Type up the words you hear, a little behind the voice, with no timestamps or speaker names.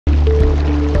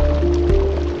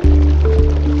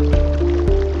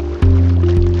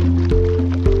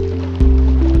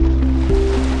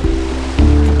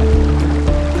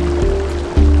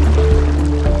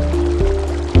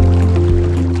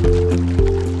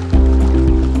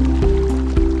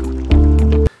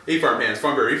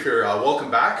fans, farmboyreef here.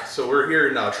 Welcome back. So we're here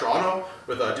in Toronto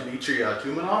with Dmitry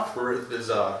Tumanov. We're with his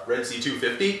Redsea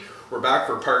 250. We're back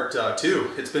for part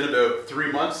 2. It's been about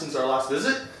 3 months since our last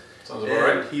visit. Sounds about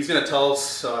right. He's going to tell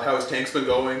us how his tank's been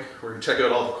going. We're going to check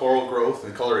out all the coral growth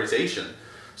and colorization.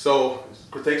 So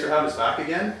thanks for having us back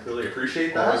again. Really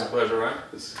appreciate that. Always a pleasure, Ryan.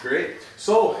 This is great.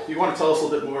 So you want to tell us a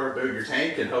little bit more about your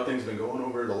tank and how things have been going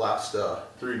over the last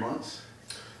 3 months?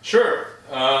 Sure.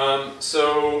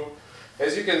 So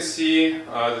as you can see,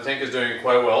 the tank is doing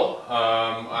quite well.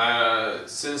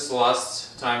 Since the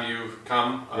last time you've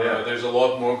come, there's a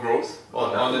lot more growth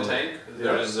on the tank.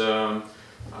 There's a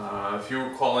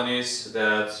few colonies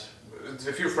a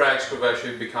few frags have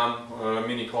actually become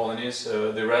mini colonies.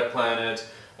 The red planet,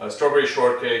 strawberry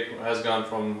shortcake has gone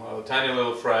from a tiny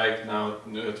little frag now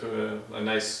to a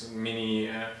nice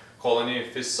mini colony,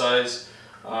 fist size.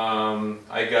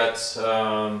 I got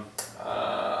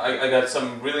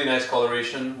some really nice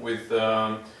coloration with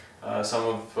some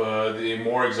of the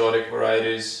more exotic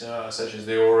varieties, such as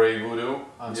the Ore Voodoo.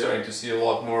 I'm starting to see a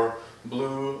lot more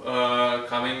blue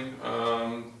coming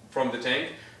from the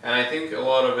tank, and I think a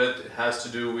lot of it has to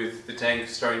do with the tank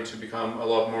starting to become a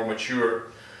lot more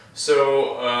mature.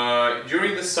 So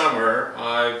during the summer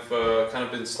I've kind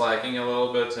of been slacking a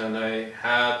little bit, and I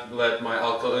had let my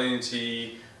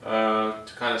alkalinity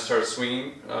to kind of start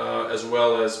swinging, as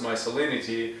well as my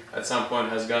salinity at some point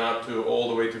has gone up to all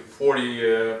the way to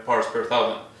 40 parts per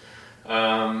thousand.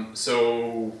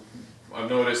 So I've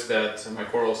noticed that my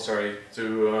corals started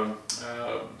to,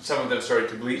 some of them started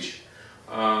to bleach.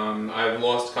 I've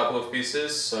lost a couple of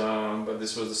pieces, but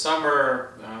this was the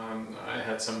summer. I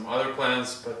had some other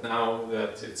plans, but now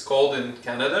that it's cold in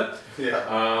Canada,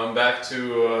 back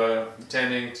to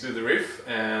tending to the reef,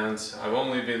 and I've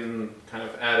only been kind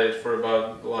of at it for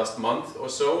about the last month or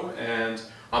so, and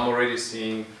I'm already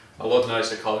seeing a lot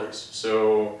nicer colors.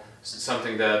 So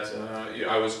something that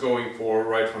I was going for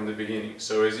right from the beginning.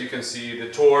 So as you can see, the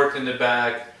tort in the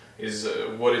back is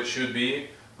what it should be.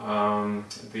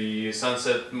 The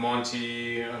Sunset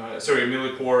Monty,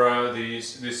 Millipora,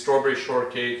 the strawberry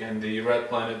shortcake and the red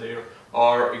planet, they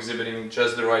are exhibiting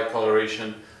just the right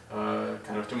coloration,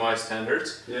 kind of to my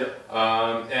standards.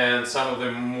 And some of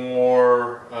the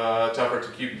more tougher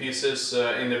to keep pieces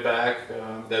in the back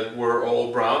that were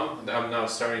all brown, I'm now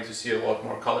starting to see a lot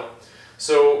more color.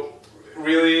 So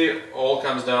really all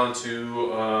comes down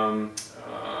to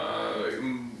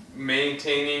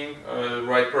maintaining the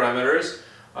right parameters.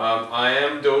 I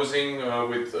am dosing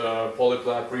with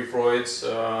polyplat Reef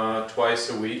Redsea twice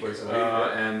a week,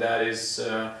 and that is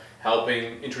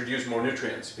helping introduce more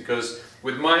nutrients, because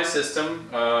with my system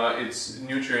it's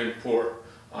nutrient poor.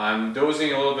 I'm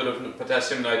dosing a little bit of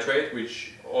potassium nitrate,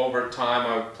 which over time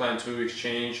I plan to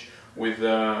exchange with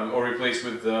or replace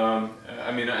with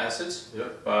amino acids,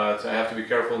 but I have to be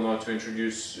careful not to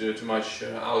introduce too much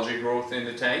algae growth in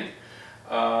the tank.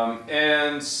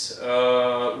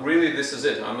 Really this is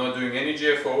it. I'm not doing any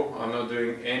GFO, I'm not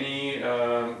doing any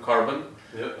carbon.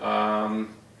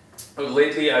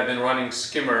 Lately I've been running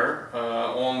skimmer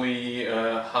only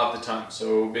half the time.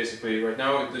 So basically right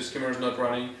now the skimmer is not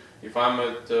running. If I'm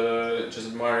just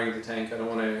admiring the tank, I don't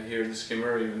want to hear the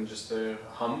skimmer, even just a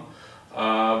hum.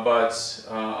 But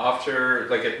after,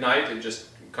 like at night, it just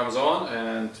comes on,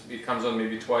 and it comes on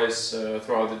maybe twice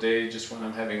throughout the day, just when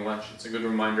I'm having lunch. It's a good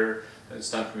reminder that it's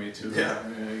time for me to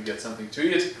get something to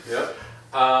eat.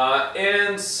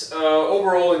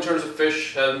 Overall, in terms of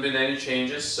fish, haven't been any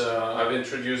changes. I've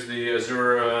introduced the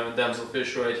azure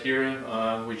damselfish right here,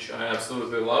 which I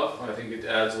absolutely love. I think it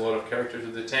adds a lot of character to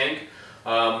the tank.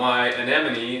 My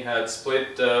anemone had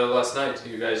split last night.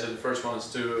 You guys are the first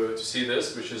ones to see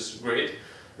this, which is great.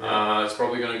 It's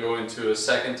probably going to go into a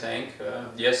second tank.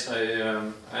 Yes, I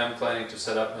am planning to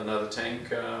set up another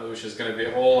tank, which is going to be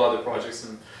a whole other project,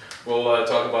 and we'll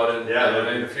talk about it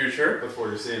in the future. Look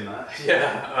forward to seeing that.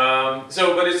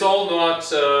 But it's all not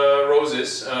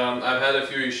roses. I've had a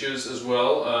few issues as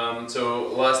well. So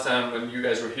last time when you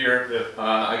guys were here,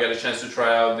 I got a chance to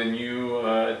try out the new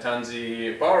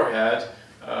Tanzi power head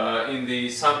in the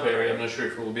sump area. I'm not sure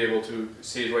if we'll be able to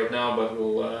see it right now, but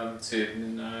we'll see it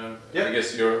in I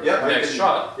guess your next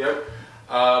shot.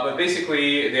 But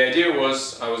basically the idea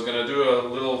was I was going to do a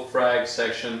little frag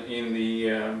section in the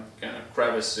kind of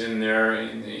crevice in there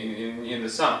in the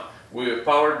sump. We're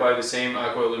powered by the same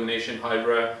aqua illumination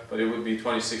Hydra, but it would be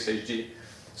 26 HD.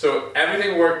 So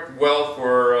everything worked well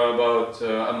for about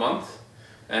a month,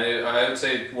 and I would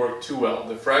say it worked too well.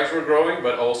 The frags were growing,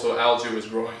 but also algae was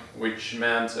growing, which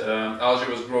meant algae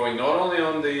was growing not only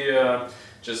on the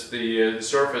just the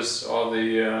surface of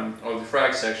the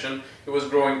frag section. It was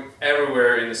growing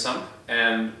everywhere in the sump,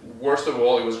 and worst of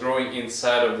all, it was growing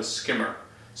inside of the skimmer.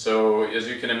 So as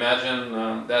you can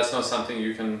imagine, that's not something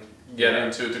you can get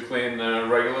into to clean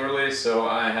regularly. So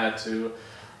I had to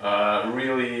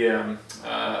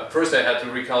first I had to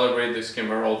recalibrate the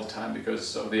skimmer all the time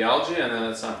because of the algae, and then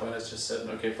at some point I just said,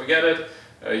 okay, forget it,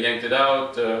 yanked it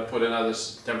out, put another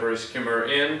temporary skimmer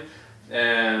in,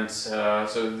 and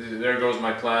so there goes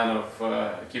my plan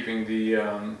of keeping the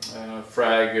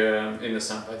frag in the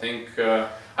sump. I think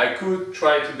I could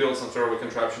try to build some sort of a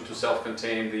contraption to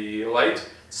self-contain the light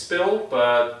spill,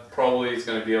 but probably it's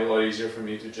going to be a lot easier for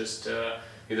me to just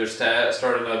either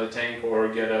start another tank or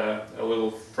get a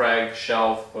little frag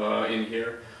shelf in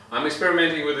here. I'm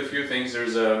experimenting with a few things.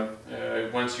 There's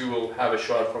once you will have a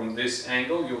shot from this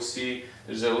angle, you'll see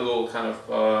there's a little kind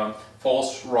of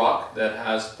false rock that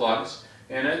has plugs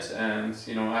in it, and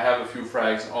you know, I have a few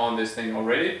frags on this thing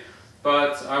already,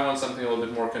 but I want something a little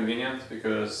bit more convenient,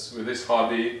 because with this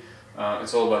hobby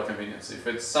it's all about convenience. If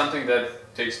it's something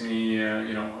that takes me,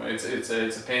 you know, it's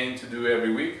a pain to do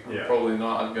every week, I'm probably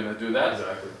not going to do that.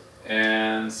 Exactly.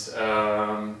 And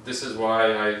this is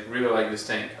why I really like this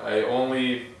tank. I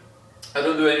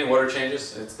don't do any water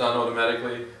changes, it's done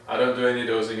automatically. I don't do any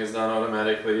dosing, it's done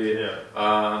automatically.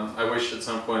 I wish at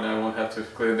some point I won't have to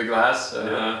clean the glass.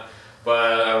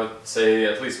 But I would say,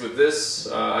 at least with this,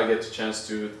 I get the chance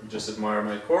to just admire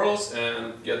my corals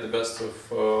and get the best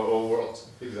of all worlds.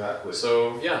 Exactly.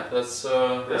 So yeah, that's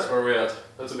where we're at.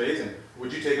 That's amazing.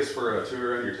 Would you take us for a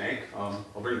tour around your tank? I'll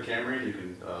bring the camera in, you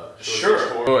can show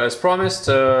us your. So as promised,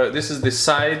 this is the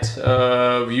side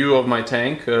view of my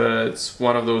tank. It's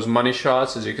one of those money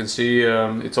shots. As you can see,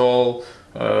 it's all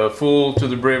full to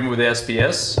the brim with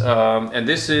SPS, and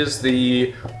this is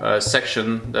the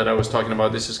section that I was talking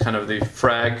about. This is kind of the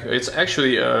frag. It's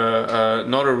actually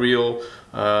not a real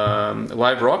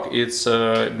live rock. It's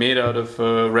made out of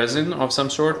resin of some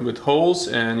sort with holes,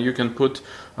 and you can put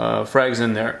frags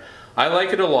in there. I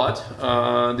like it a lot.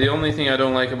 The only thing I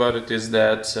don't like about it is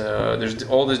that there's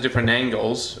all these different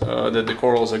angles that the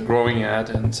corals are growing at,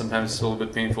 and sometimes it's a little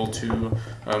bit painful to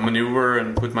maneuver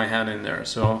and put my hand in there.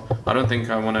 So I don't think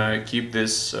I want to keep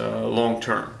this long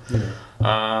term.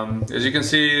 As you can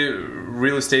see,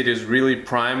 real estate is really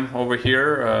prime over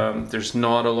here. There's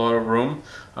not a lot of room.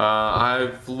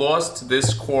 I've lost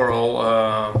this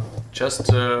coral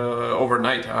just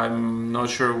overnight. I'm not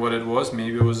sure what it was.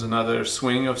 Maybe it was another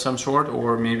swing of some sort,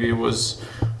 or maybe it was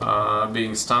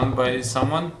being stung by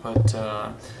someone, but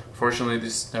fortunately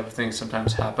this type of things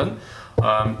sometimes happen.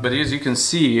 But as you can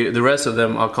see, the rest of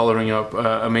them are coloring up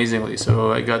amazingly.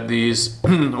 So I got these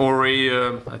Ori,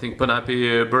 I think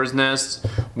Panapi bird's nest,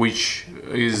 which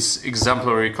is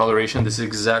exemplary coloration. This is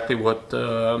exactly what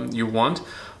you want.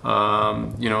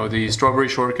 You know, the strawberry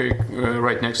shortcake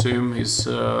right next to him is,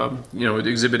 you know,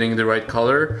 exhibiting the right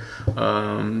color.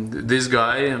 This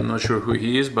guy, I'm not sure who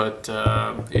he is, but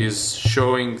is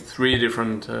showing 3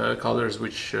 different colors,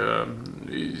 which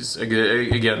is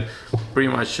again pretty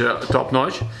much top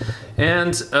notch.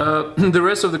 And the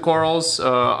rest of the corals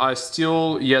are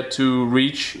still yet to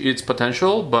reach its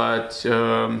potential. But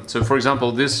so, for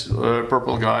example, this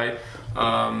purple guy.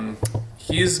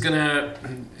 He's gonna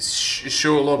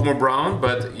show a lot more brown,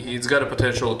 but he's got a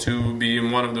potential to be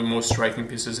one of the most striking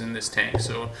pieces in this tank.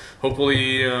 So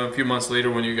hopefully a few months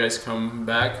later, when you guys come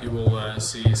back, you will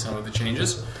see some of the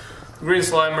changes. Green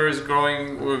Slimer is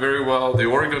growing very well. The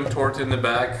Oregon Tort in the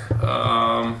back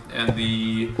and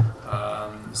the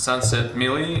Sunset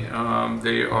Millie,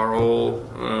 they are all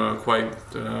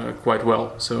quite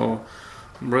well. So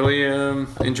I'm really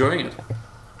enjoying it.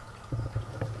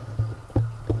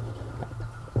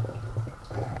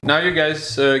 Now you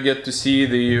guys get to see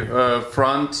the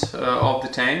front of the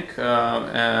tank,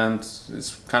 and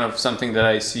it's kind of something that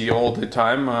I see all the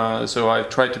time, so I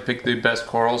tried to pick the best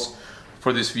corals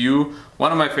for this view.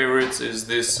 One of my favorites is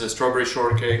this strawberry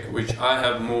shortcake, which I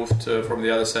have moved from the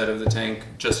other side of the tank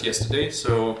just yesterday,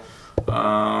 so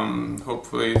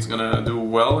hopefully it's gonna do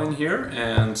well in here,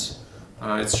 and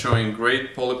it's showing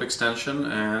great polyp extension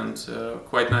and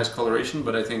quite nice coloration,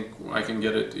 but I think I can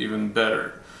get it even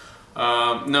better.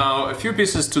 Now, a few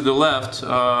pieces to the left,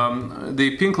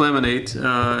 the pink lemonade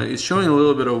is showing a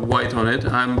little bit of white on it,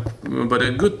 but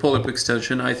a good polyp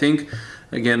extension. I think,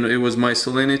 again, it was my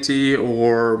salinity,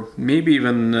 or maybe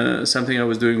even something I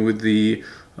was doing with the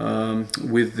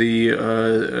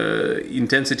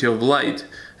intensity of light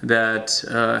that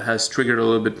has triggered a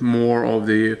little bit more of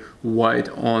the white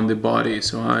on the body.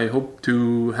 So I hope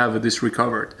to have this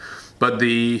recovered. but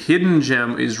the hidden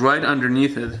gem is right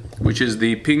underneath it, which is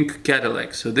the pink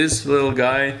Cadillac. So this little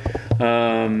guy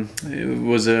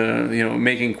was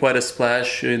making quite a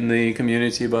splash in the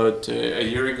community about a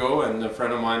year ago, and a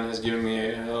friend of mine has given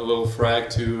me a little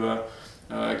frag to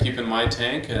keep in my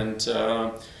tank. And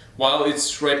while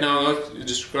it's right now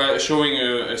not showing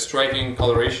a striking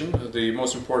coloration, the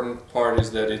most important part is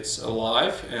that it's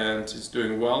alive and it's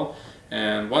doing well.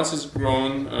 And once it's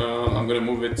grown, I'm going to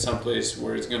move it someplace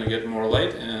where it's going to get more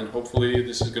light, and hopefully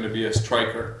this is going to be a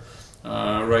striker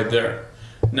right there.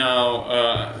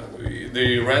 Now,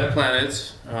 the Red Planet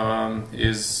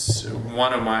is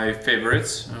one of my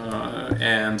favorites,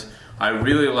 and I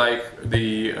really like the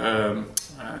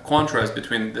contrast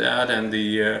between that and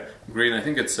the green. I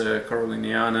think it's a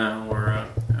Caroliniana, or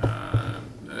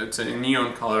it's a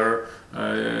neon color,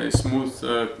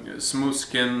 smooth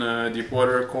skin deep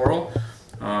water coral.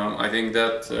 I think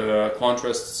that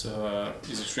contrast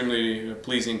is extremely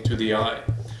pleasing to the eye.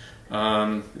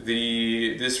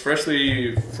 This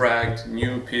freshly fragged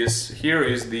new piece here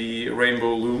is the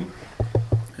Rainbow Loom.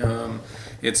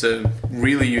 It's a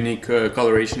really unique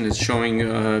coloration. It's showing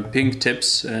pink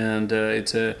tips, and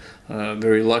it's a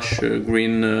very lush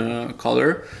green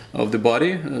color of the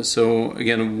body. So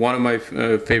again, one of my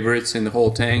favorites in the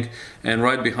whole tank. And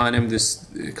right behind him, this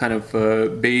kind of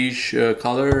beige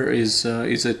color is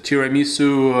a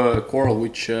tiramisu coral,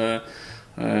 which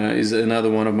is another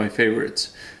one of my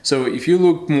favorites. So if you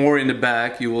look more in the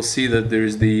back, you will see that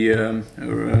there's the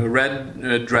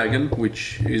red dragon,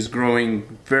 which is growing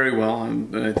very well.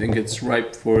 I think it's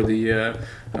ripe for the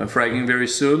fragging very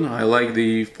soon. I like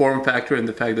the form factor and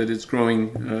the fact that it's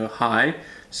growing high,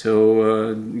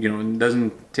 so it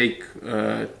doesn't take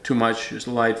too much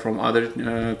light from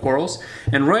other corals.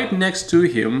 And right next to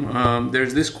him,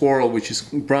 there's this coral which is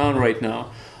brown right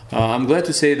now. I'm glad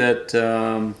to say that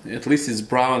at least it's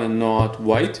brown and not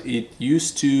white. It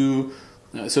used to,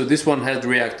 so this one had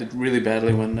reacted really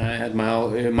badly when I had my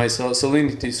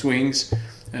salinity swings,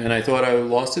 and I thought I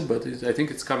lost it, but I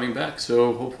think it's coming back.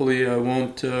 So hopefully I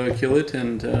won't kill it,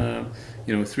 and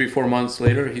 3-4 months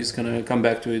later he's gonna come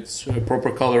back to its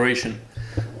proper coloration.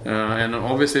 And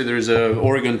obviously there's a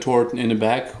Oregon tort in the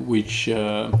back, which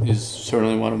is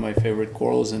certainly one of my favorite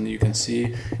corals, and you can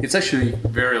see it's actually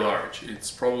very large.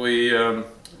 It's probably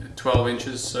 12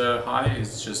 inches high. It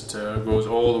just goes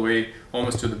all the way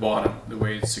almost to the bottom, the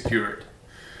way it's secured.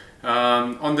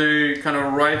 On the kind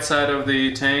of right side of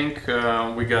the tank,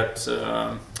 we got,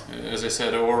 as I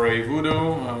said, Ore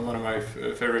Voodoo, one of my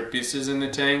favorite pieces in the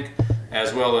tank,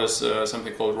 as well as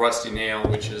something called Rusty Nail,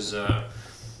 which is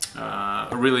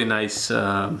a really nice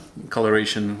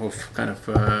coloration of kind of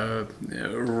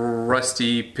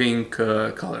rusty pink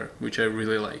color, which I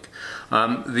really like.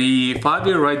 The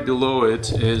 5-year right below it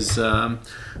is,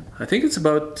 I think it's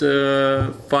about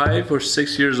 5 or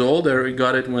 6 years old. I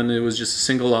got it when it was just a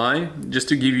single eye, just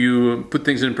to put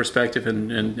things in perspective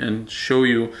and show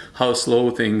you how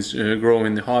slow things grow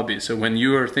in the hobby. So when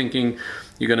you are thinking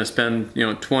you're gonna spend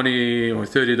 $20 or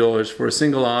 $30 for a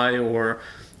single eye, or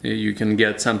you can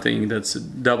get something that's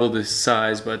double the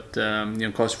size but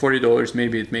costs $40,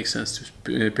 maybe it makes sense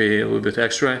to pay a little bit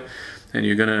extra, and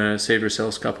you're gonna save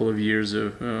yourselves a couple of years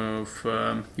of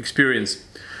experience.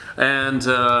 And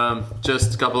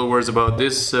just a couple of words about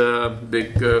this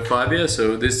big Favia.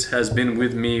 So this has been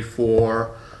with me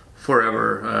for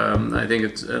forever. I think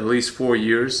it's at least 4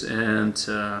 years, and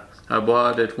I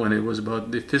bought it when it was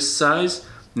about the fist size.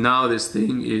 Now this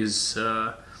thing is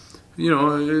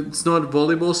it's not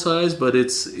volleyball size, but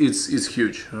it's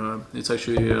huge. It's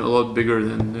actually a lot bigger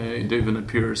than it even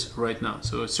appears right now.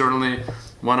 So it's certainly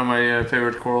one of my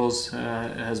favorite corals.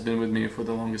 Has been with me for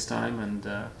the longest time,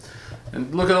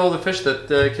 and look at all the fish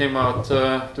that came out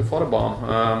to photobomb.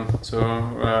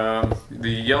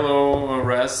 The yellow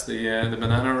wrasse, the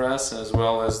banana wrasse, as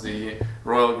well as the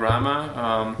Royal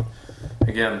Gramma.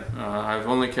 Again, I've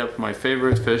only kept my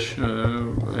favorite fish,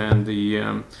 and the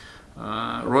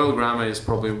Royal Gramma is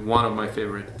probably one of my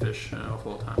favorite fish of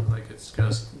all time. Like, it's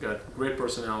just got great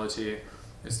personality.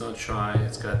 It's not shy.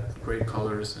 It's got great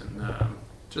colors, and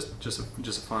just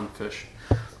a fun fish.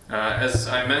 As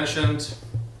I mentioned,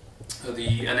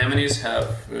 the anemones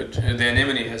the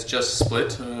anemone has just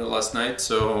split last night,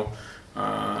 so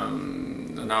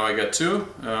now I got 2.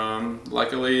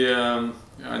 Luckily,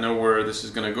 I know where this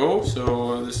is gonna go,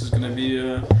 so this is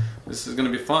gonna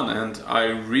be fun, and I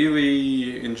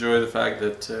really enjoy the fact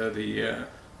that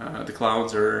the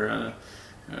clouds are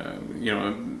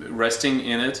resting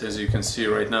in it. As you can see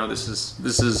right now, this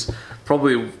is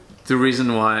probably the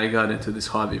reason why I got into this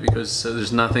hobby, because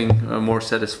there's nothing more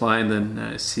satisfying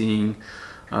than seeing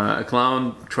a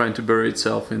clown trying to bury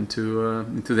itself into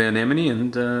the anemone,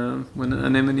 and when an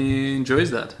anemone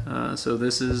enjoys that. So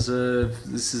this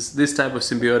type of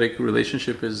symbiotic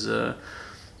relationship is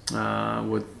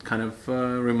what kind of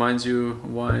reminds you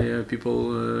why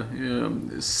people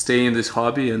stay in this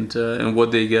hobby and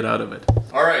what they get out of it.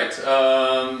 All right.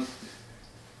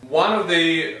 One of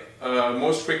the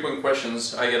most frequent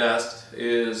questions I get asked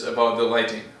is about the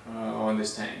lighting on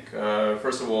this tank.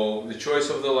 First of all, the choice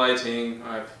of the lighting.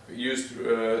 I've used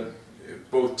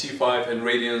both T5 and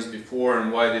Radiance before,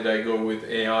 and why did I go with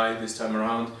AI this time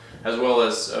around, as well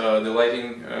as the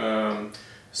lighting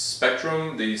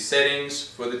spectrum, the settings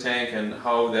for the tank, and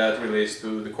how that relates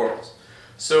to the corals.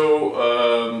 So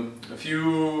a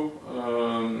few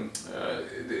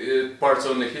parts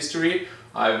on the history.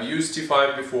 I've used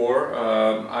T5 before.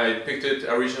 I picked it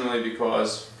originally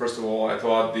because, first of all, I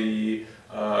thought the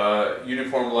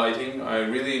uniform lighting, I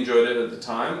really enjoyed it at the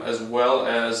time, as well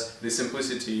as the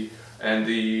simplicity and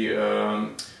the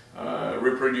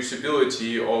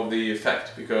reproducibility of the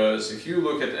effect. Because if you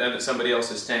look at somebody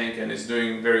else's tank and it's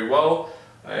doing very well,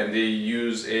 and they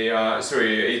use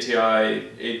ATI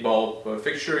 8 bulb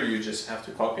fixture, you just have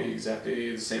to copy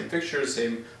exactly the same fixture,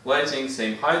 same lighting,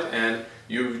 same height, and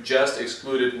you've just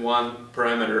excluded one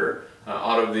parameter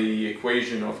out of the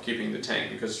equation of keeping the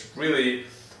tank. Because really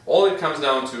all it comes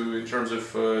down to in terms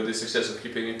of the success of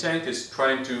keeping a tank is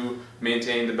trying to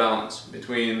maintain the balance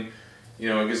between, you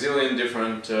know, a gazillion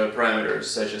different parameters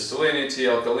such as salinity,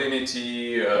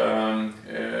 alkalinity,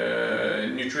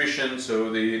 nutrition, so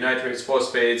the nitrates,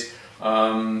 phosphates,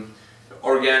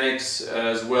 organics,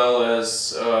 as well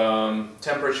as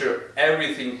temperature.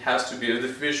 Everything has to be, the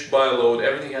fish bioload,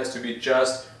 everything has to be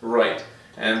just right.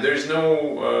 And there's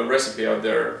no recipe out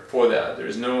there for that.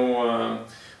 There's no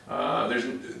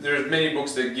there's many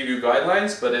books that give you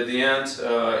guidelines, but at the end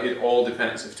it all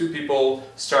depends. If two people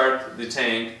start the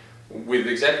tank with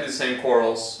exactly the same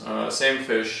corals, same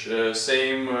fish,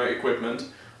 same equipment,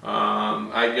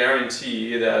 I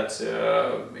guarantee that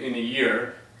in a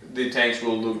year the tanks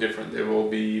will look different. They will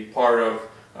be part of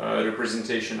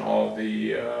representation of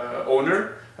the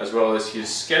owner, as well as his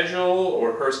schedule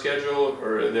or her schedule,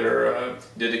 or their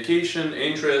dedication,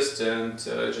 interest, and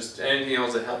just anything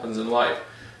else that happens in life,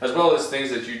 as well as things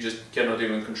that you just cannot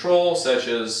even control, such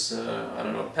as I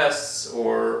don't know, pests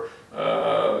or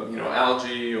you know,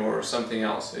 algae or something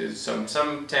else.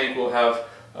 Some tank will have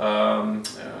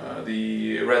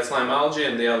the red slime algae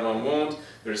and the other one won't.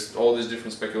 There's all these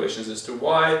different speculations as to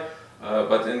why,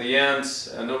 but in the end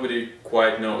nobody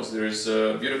quite knows. There's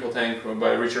a beautiful tank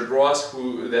by Richard Ross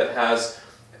that has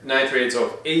nitrates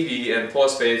of 80 and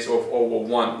phosphates of over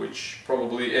 1, which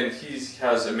probably, and he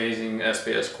has amazing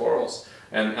SPS corals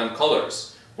and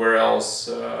colors. Whereas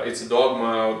it's a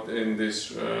dogma in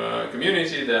this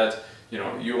community that, you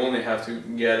know, you only have to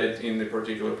get it in the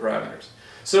particular parameters.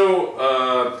 So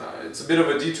it's a bit of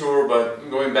a detour, but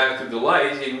going back to the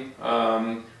lighting,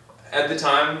 at the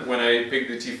time when I picked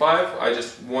the T5, I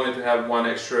just wanted to have one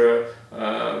extra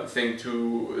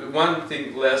one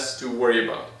thing less to worry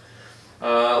about.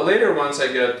 Later, once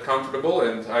I got comfortable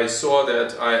and I saw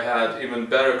that I had even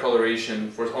better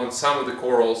coloration on some of the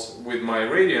corals with my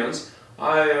Radiance,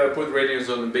 I put Radiance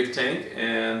on the big tank,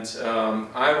 and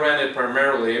I ran it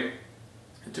primarily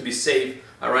to be safe.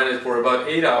 I ran it for about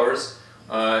 8 hours,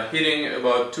 hitting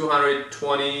about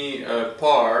 220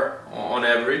 par on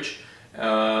average,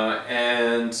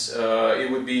 and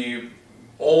it would be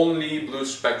only blue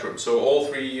spectrum. So all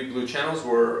 3 blue channels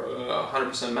were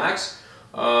 100% max.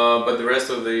 But the rest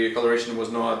of the coloration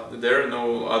was not there,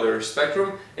 no other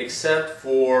spectrum, except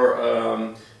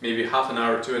for maybe half an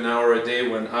hour to an hour a day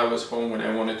when I was home, when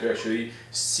I wanted to actually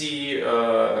see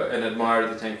and admire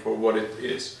the tank for what it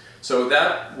is. So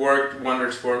that worked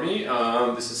wonders for me.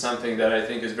 This is something that I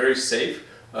think is very safe.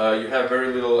 You have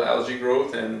very little algae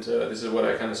growth, and this is what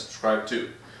I kind of subscribe to.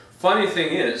 Funny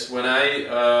thing is, when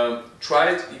I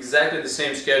tried exactly the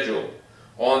same schedule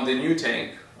on the new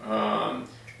tank,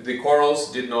 the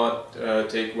corals did not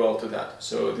take well to that.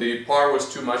 So the par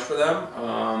was too much for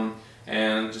them,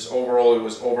 and just overall it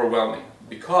was overwhelming,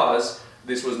 because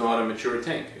this was not a mature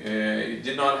tank. It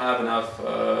did not have enough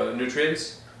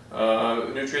nutrient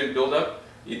buildup.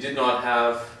 It did not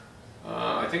have,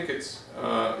 I think it's,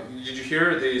 did you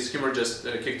hear the skimmer just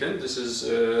kicked in? This is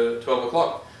 12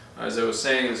 o'clock. As I was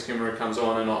saying, the skimmer comes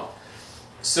on and off.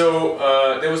 So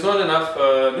there was not enough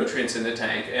nutrients in the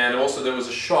tank, and also there was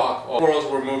a shock. Corals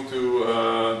were moved to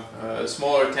a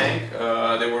smaller tank.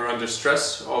 They were under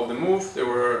stress of the move, they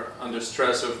were under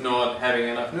stress of not having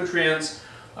enough nutrients,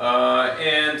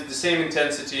 and the same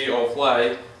intensity of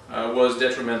light was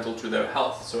detrimental to their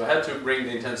health. So I had to bring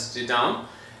the intensity down,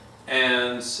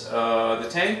 and the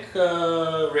tank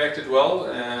reacted well,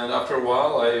 and after a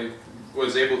while I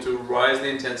was able to rise the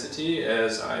intensity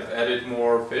as I've added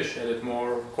more fish, added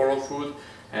more coral food,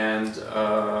 and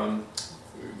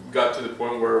got to the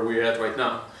point where we're at right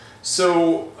now.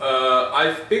 So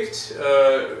I've picked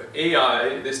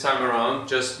AI this time around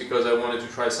just because I wanted to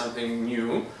try something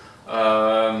new.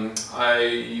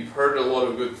 I've heard a lot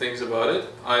of good things about it.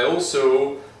 I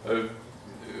also,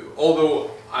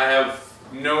 although I have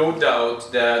no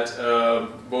doubt that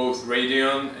both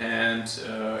Radion and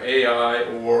AI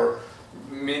or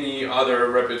many other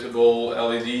reputable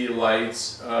LED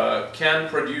lights can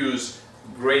produce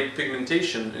great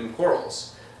pigmentation in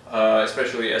corals,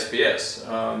 especially SPS.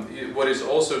 What is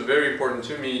also very important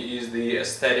to me is the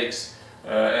aesthetics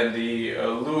and the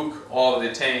look of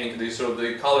the tank, the sort of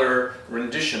the color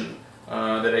rendition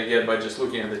that I get by just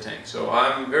looking at the tank. So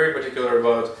I'm very particular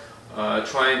about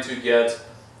trying to get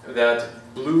that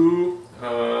blue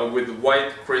with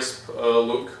white crisp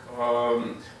look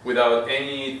without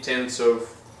any tints of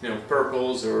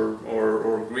purples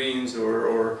or greens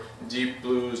or deep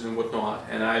blues and whatnot.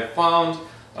 And I found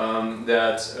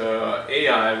that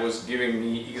AI was giving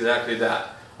me exactly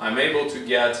that. I'm able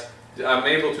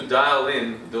to dial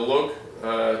in the look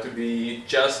to be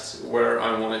just where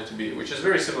I want it to be, which is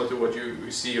very similar to what you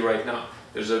see right now.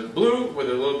 There's a blue with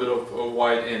a little bit of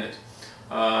white in it.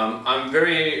 I'm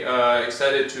very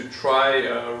excited to try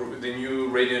the new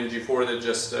Radion G4 that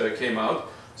just came out.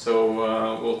 So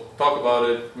we'll talk about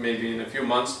it maybe in a few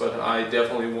months, but I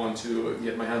definitely want to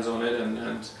get my hands on it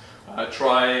and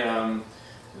try and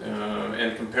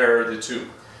compare the two.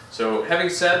 So having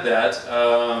said that,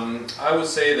 I would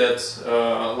say that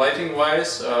lighting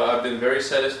wise, I've been very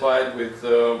satisfied with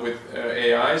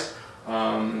AIs.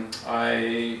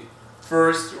 I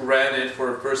first ran it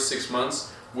for the first 6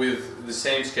 months with the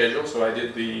same schedule, so I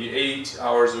did the 8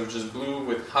 hours of just blue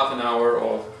with half an hour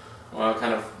of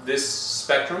kind of this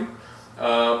spectrum.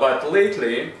 But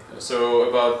lately, so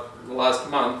about last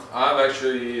month, I've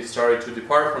actually started to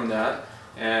depart from that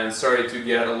and started to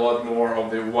get a lot more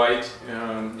of the white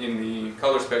in the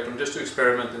color spectrum, just to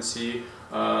experiment and see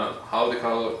how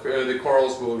the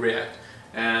corals will react.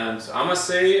 And I must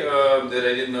say that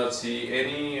I did not see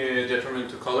any detriment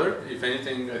to color. If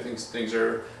anything, I think things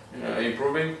are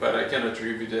improving, but I cannot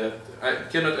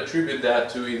attribute that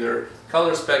to either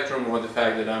color spectrum or the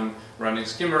fact that I'm running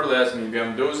skimmer less, maybe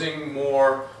I'm dosing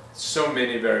more, so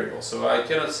many variables. So I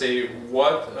cannot say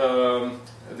what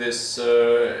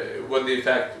what the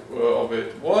effect of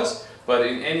it was, but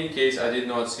in any case I did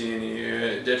not see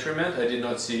any detriment. I did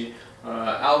not see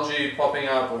algae popping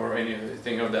up or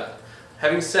anything of that.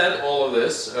 Having said all of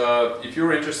this, if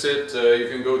you're interested, you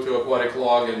can go to Aquatic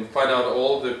Log and find out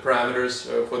all the parameters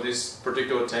for this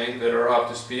particular tank that are up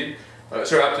to speed, up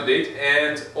to date,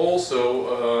 and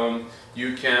also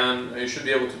you should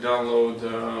be able to download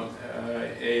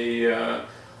a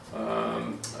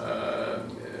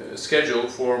schedule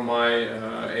for my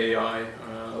AI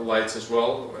lights as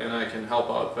well, and I can help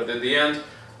out. But at the end,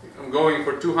 I'm going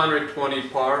for 220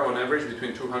 par on average,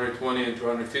 between 220 and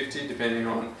 250, depending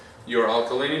on your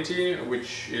alkalinity,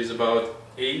 which is about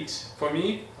 8 for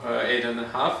me,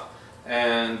 8.5,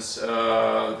 and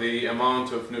the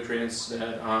amount of nutrients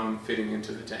that I'm feeding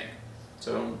into the tank.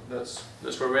 So that's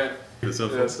where we're at. Good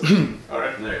stuff. All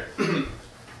right. There.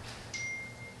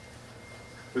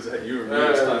 Was that you or me?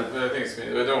 I think it's me,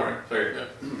 but don't worry. Sorry. Yeah.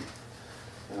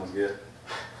 Sounds good.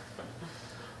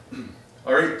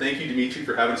 All right, thank you, Dimitri,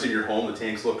 for having us in your home. The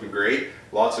tank's looking great.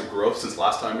 Lots of growth since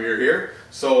last time we were here.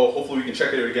 So hopefully we can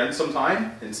check it out again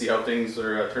sometime and see how things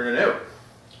are turning out.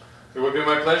 It would be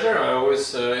my pleasure. I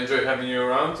always enjoy having you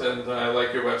around, and I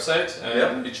like your website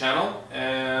and the channel.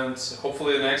 And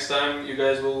hopefully the next time you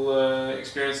guys will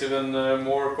experience even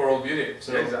more coral beauty.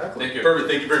 So exactly. Thank you. Perfect.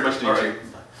 Thank you very much, Dimitri. All right.